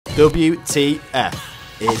WTF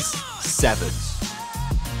is sevens.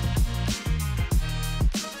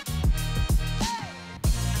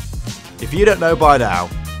 If you don't know by now,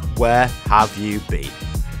 where have you been?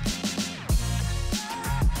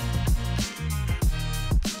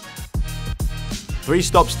 Three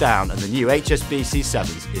stops down and the new HSBC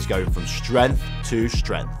Sevens is going from strength to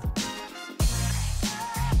strength.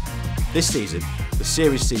 This season, the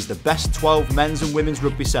series sees the best 12 men's and women's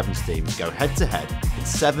rugby sevens teams go head-to-head in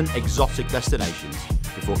 7 exotic destinations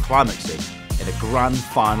before climaxing in a grand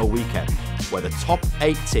final weekend where the top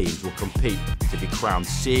 8 teams will compete to be crowned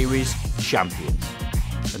series champions.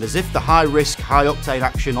 And as if the high-risk, high-octane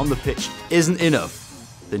action on the pitch isn't enough,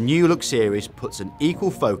 the new look series puts an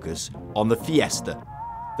equal focus on the fiesta.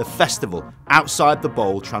 The festival outside the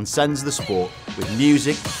bowl transcends the sport with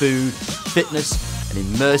music, food, fitness and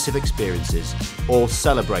immersive experiences, all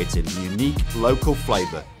celebrating the unique local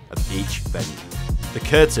flavour of each venue. The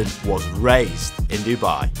curtain was raised in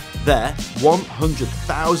Dubai. There,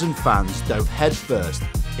 100,000 fans dove headfirst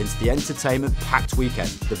into the entertainment-packed weekend.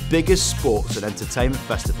 The biggest sports and entertainment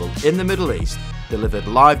festival in the Middle East delivered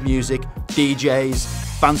live music, DJs,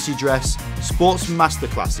 fancy dress, sports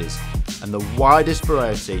masterclasses, and the widest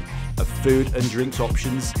variety of food and drinks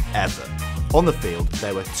options ever. On the field,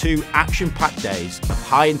 there were 2 action-packed days of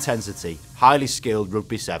high-intensity, highly skilled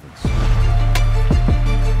rugby sevens.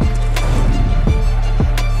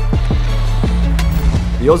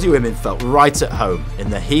 The Aussie women felt right at home in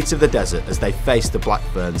the heat of the desert as they faced the Black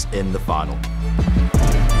Ferns in the final.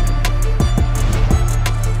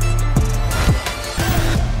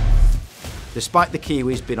 Despite the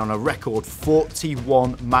Kiwis being on a record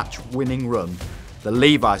 41 match winning run, the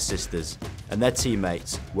Levi sisters and their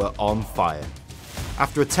teammates were on fire.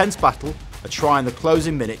 After a tense battle, a try in the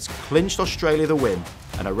closing minutes clinched Australia the win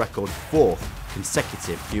and a record 4th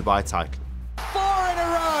consecutive Dubai title. 4 in a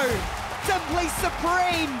row! Simply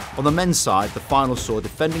supreme! On the men's side, the final saw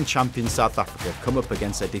defending champion South Africa come up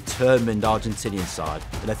against a determined Argentinian side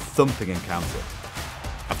in a thumping encounter.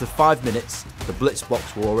 After 5 minutes, the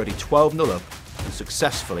Blitzboks were already 12-0 up and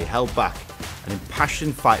successfully held back an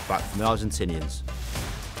impassioned fight back from the Argentinians.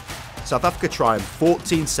 South Africa triumphed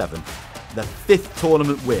 14-7, their 5th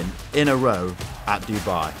tournament win in a row at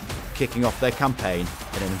Dubai, kicking off their campaign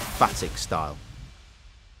in an emphatic style.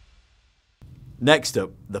 Next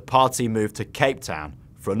up, the party moved to Cape Town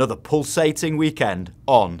for another pulsating weekend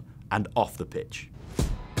on and off the pitch.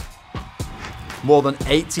 More than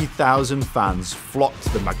 80,000 fans flocked to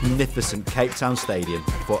the magnificent Cape Town Stadium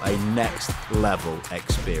for a next-level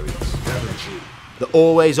experience. The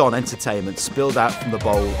always-on entertainment spilled out from the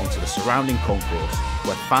bowl onto the surrounding concourse,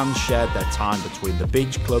 where fans shared their time between the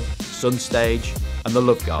Beach Club, Sun Stage and the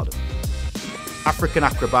Love Garden. African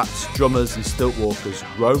acrobats, drummers and stilt walkers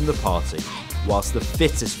roamed the party, whilst the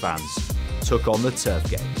fittest fans took on the turf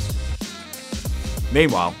games.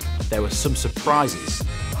 Meanwhile, there were some surprises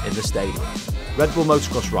in the stadium. Red Bull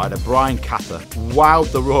motocross rider Brian Capper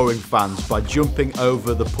wowed the roaring fans by jumping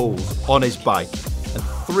over the pools on his bike, and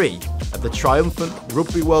 3 of the triumphant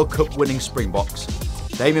Rugby World Cup winning Springboks,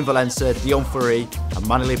 Damien Valencia, Dion Fourie and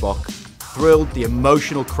Manly Bock, thrilled the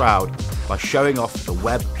emotional crowd by showing off the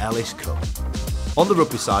Webb Ellis Cup. On the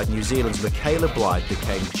rugby side, New Zealand's Michaela Blythe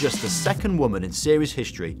became just the 2nd woman in series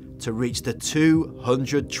history to reach the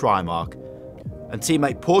 200 try mark, and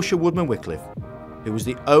teammate Portia Woodman-Wycliffe, who was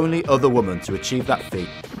the only other woman to achieve that feat,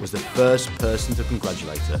 was the first person to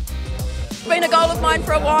congratulate her. It's been a goal of mine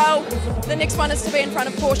for a while. The next one is to be in front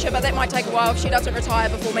of Portia, but that might take a while if she doesn't retire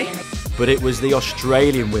before me. But it was the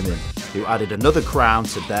Australian women who added another crown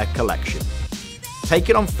to their collection.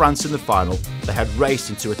 Taking on France in the final, they had raced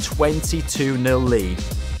into a 22-0 lead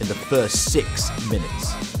in the first 6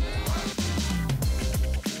 minutes.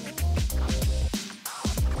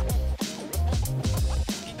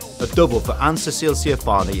 A double for Anne-Cécile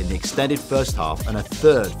Siafani in the extended first half and a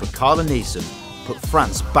 3rd for Carla Neeson put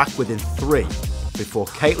France back within 3 before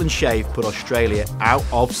Caitlin Shave put Australia out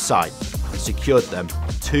of sight and secured them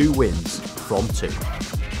 2 wins from 2.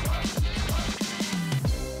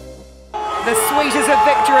 The sweetest of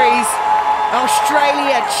victories,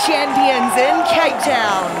 Australia champions in Cape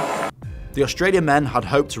Town. The Australian men had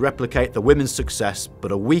hoped to replicate the women's success,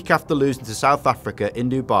 but a week after losing to South Africa in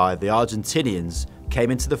Dubai, the Argentinians came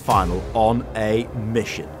into the final on a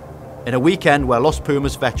mission. In a weekend where Los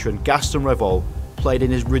Pumas veteran Gaston Revol played in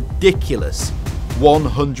his ridiculous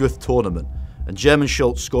 100th tournament and German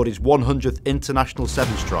Schultz scored his 100th international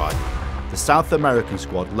sevens try, the South American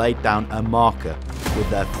squad laid down a marker with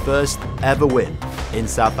their first ever win in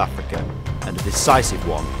South Africa, and a decisive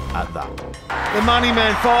one at that. The money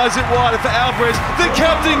man fires it wide for Alvarez. The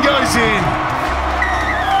captain goes in.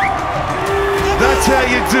 That's how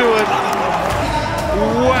you do it.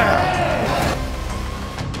 Wow.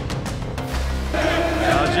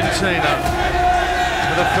 Argentina,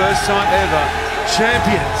 for the first time ever,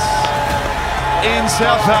 champions in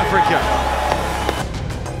South Africa.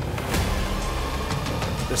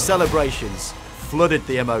 The celebrations flooded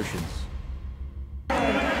the emotions.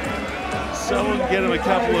 Someone get him a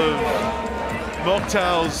couple of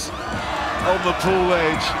mocktails on the pool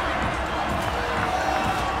edge.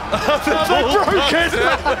 They broke it!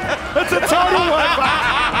 That's a total wiper!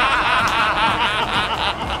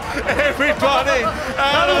 Everybody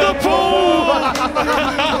out of the pool!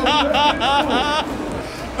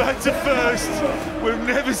 That's a first. We've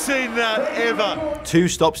never seen that ever. 2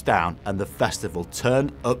 stops down and the festival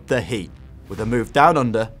turned up the heat with a move down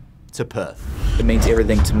under to Perth. It means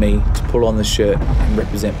everything to me to pull on the shirt and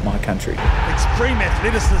represent my country. Extreme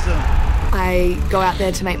athleticism. I go out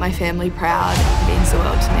there to make my family proud. It means the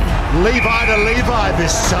world to me. Levi to Levi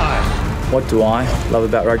this time. What do I love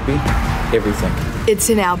about rugby? Everything. It's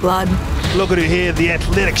in our blood. Look at it here, the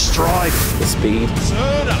athletic stride. The speed,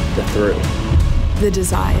 the thrill. The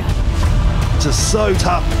desire. Just so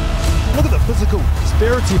tough. Look at the physical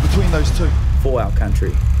disparity between those two. For our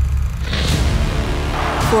country.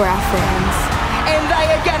 For our fans. And they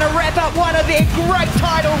are going to wrap up one of their great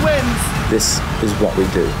title wins. This is what we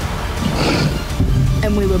do.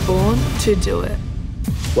 And we were born to do it.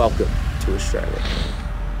 Welcome to Australia.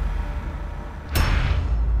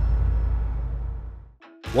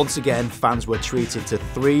 Once again, fans were treated to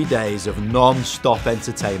 3 days of non-stop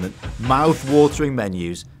entertainment, mouth-watering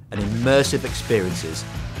menus and immersive experiences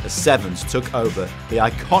as Sevens took over the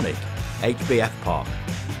iconic HBF Park.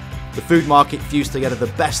 The food market fused together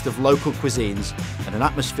the best of local cuisines and an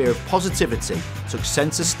atmosphere of positivity took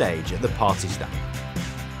centre stage at the party stand.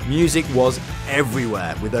 Music was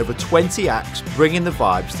everywhere, with over 20 acts bringing the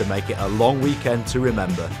vibes to make it a long weekend to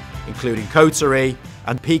remember, including Coterie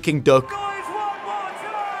and Peking Duck.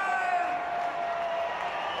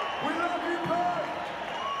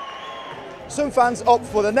 Some fans opt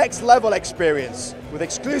for the next level experience with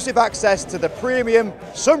exclusive access to the premium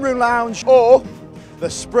Sunroom Lounge or the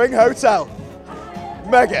Spring Hotel.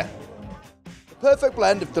 Mega. The perfect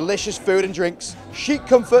blend of delicious food and drinks, chic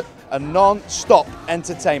comfort and non-stop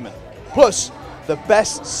entertainment. Plus the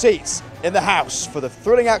best seats in the house for the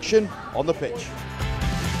thrilling action on the pitch.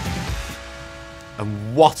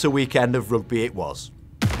 And what a weekend of rugby it was.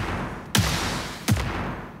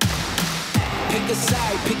 Pick a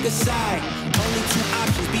side, pick a side. Only 2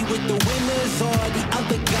 options, be with the winners or the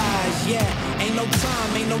other guys. Yeah, ain't no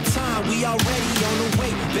time, we already on the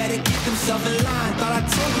way. Better get themselves in line. Thought I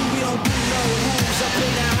told you we don't do no rules up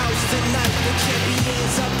in the house tonight. The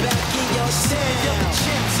champions are back in your stand. The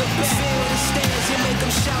champs are back. Fill the stands and make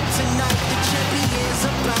them shout tonight. The champions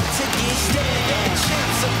about to get stand. The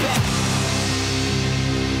champs are back.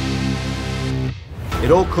 It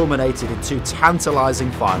all culminated in 2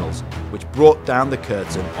 tantalising finals, which brought down the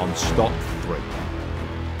curtain on stop 3.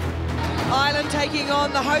 Ireland taking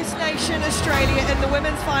on the host nation Australia in the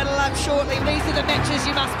women's final up shortly. These are the matches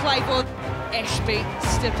you must play for. Ashby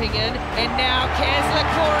stepping in, and now Kaslik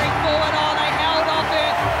pouring forward. Oh, they held off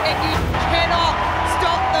her, and you cannot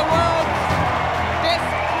stop the world's best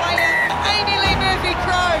player. Amy Lee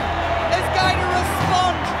Murphy-Crowe is going to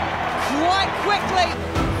respond quite quickly.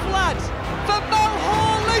 Flood for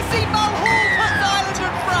Mulhall. Lucy Mulhall puts Ireland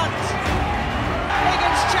in front.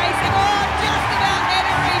 Higgins chasing on, just about had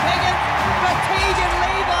her Eve Higgins, but Tegan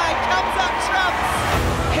Levi comes up trumps.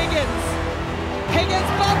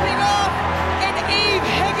 Higgins bumping off, and Eve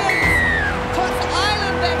Higgins puts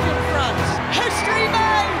Ireland back in front. History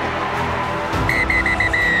made.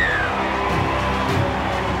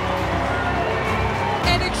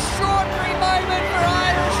 An extraordinary moment for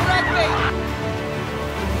Irish rugby.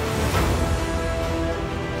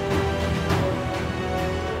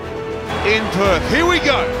 In Perth, here we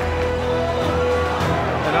go.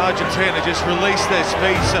 And Argentina just released their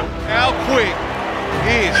speed. So how quick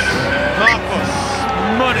is Marcos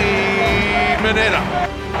Money Mineta?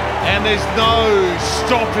 And there's no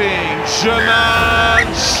stopping German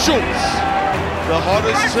Schultz, the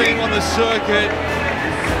hottest team on the circuit.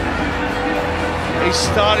 He's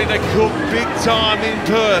starting to cook big time in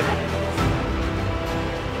Perth.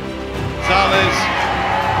 Zales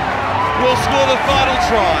will score the final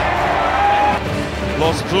try.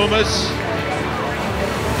 Los Pumas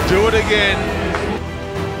do it again.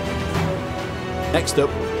 Next up,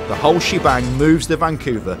 the whole shebang moves to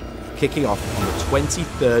Vancouver, kicking off on the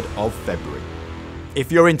 23rd of February.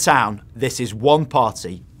 If you're in town, this is one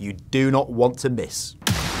party you do not want to miss.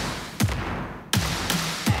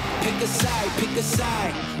 Pick Pick a side, pick a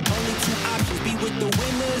side. Only two options, be with the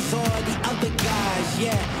winners or the other guys.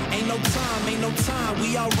 Yeah, ain't no time,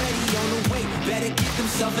 we already on the way. Better get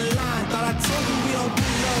themselves in line. Thought I told you we don't do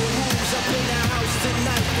no rules up in the house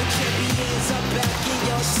tonight.